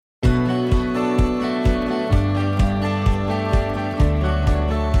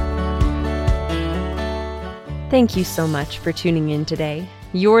Thank you so much for tuning in today.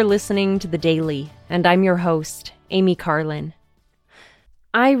 You're listening to The Daily, and I'm your host, Amy Carlin.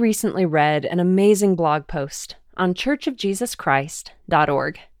 I recently read an amazing blog post on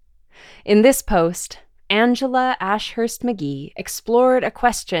churchofjesuschrist.org. In this post, Angela Ashurst McGee explored a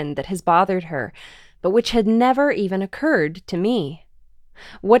question that has bothered her, but which had never even occurred to me.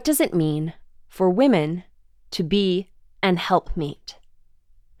 What does it mean for women to be an helpmeet?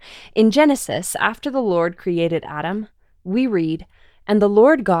 In Genesis, after the Lord created Adam, we read, "And the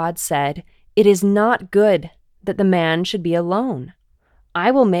Lord God said, 'It is not good that the man should be alone. I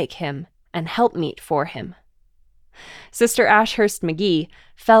will make him an helpmeet for him.'" Sister Ashurst McGee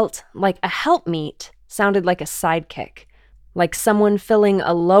felt like a helpmeet sounded like a sidekick, like someone filling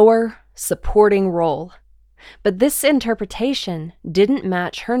a lower, supporting role. But this interpretation didn't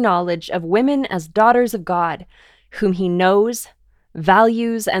match her knowledge of women as daughters of God, whom He knows,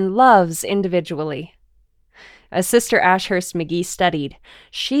 values, and loves individually. As Sister Ashurst McGee studied,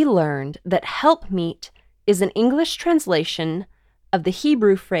 she learned that helpmeet is an English translation of the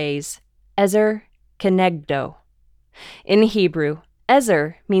Hebrew phrase ezer kenegdo. In Hebrew,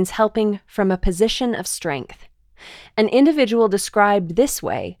 ezer means helping from a position of strength. An individual described this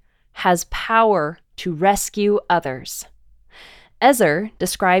way has power to rescue others. Ezer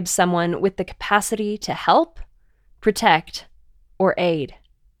describes someone with the capacity to help, protect, or aid.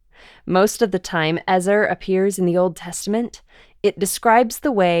 Most of the time ezer appears in the Old Testament, it describes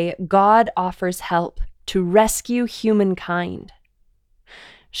the way God offers help to rescue humankind.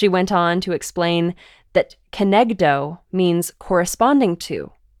 She went on to explain that kenegdo means corresponding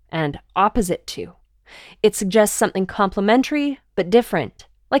to and opposite to. It suggests something complementary but different,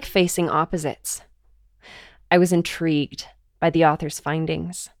 like facing opposites. I was intrigued by the author's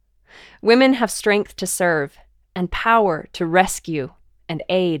findings. Women have strength to serve and power to rescue and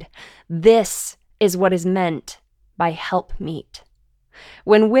aid. This is what is meant by helpmeet.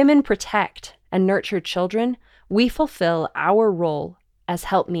 When women protect and nurture children, we fulfill our role as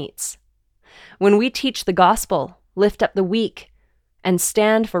helpmeets. When we teach the gospel, lift up the weak, and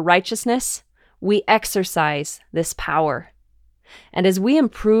stand for righteousness, we exercise this power. And as we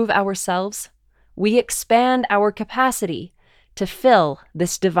improve ourselves, we expand our capacity to fill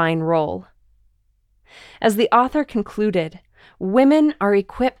this divine role. As the author concluded, women are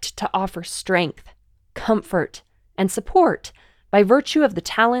equipped to offer strength, comfort, and support by virtue of the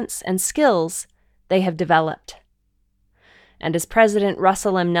talents and skills they have developed. And as President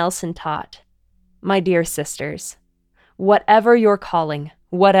Russell M. Nelson taught, my dear sisters, whatever your calling,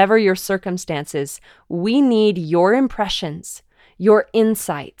 whatever your circumstances, we need your impressions, your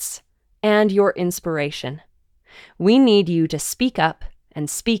insights, and your inspiration. We need you to speak up and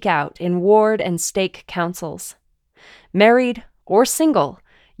speak out in ward and stake councils. Married or single,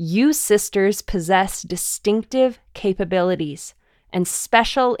 you sisters possess distinctive capabilities and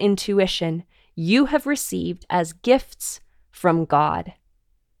special intuition you have received as gifts from God.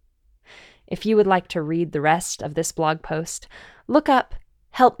 If you would like to read the rest of this blog post, look up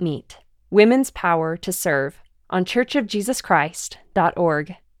Helpmeet, Women's Power to Serve on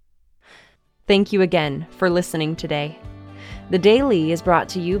churchofjesuschrist.org. Thank you again for listening today. The Daily is brought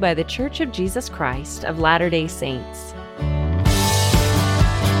to you by the Church of Jesus Christ of Latter-day Saints.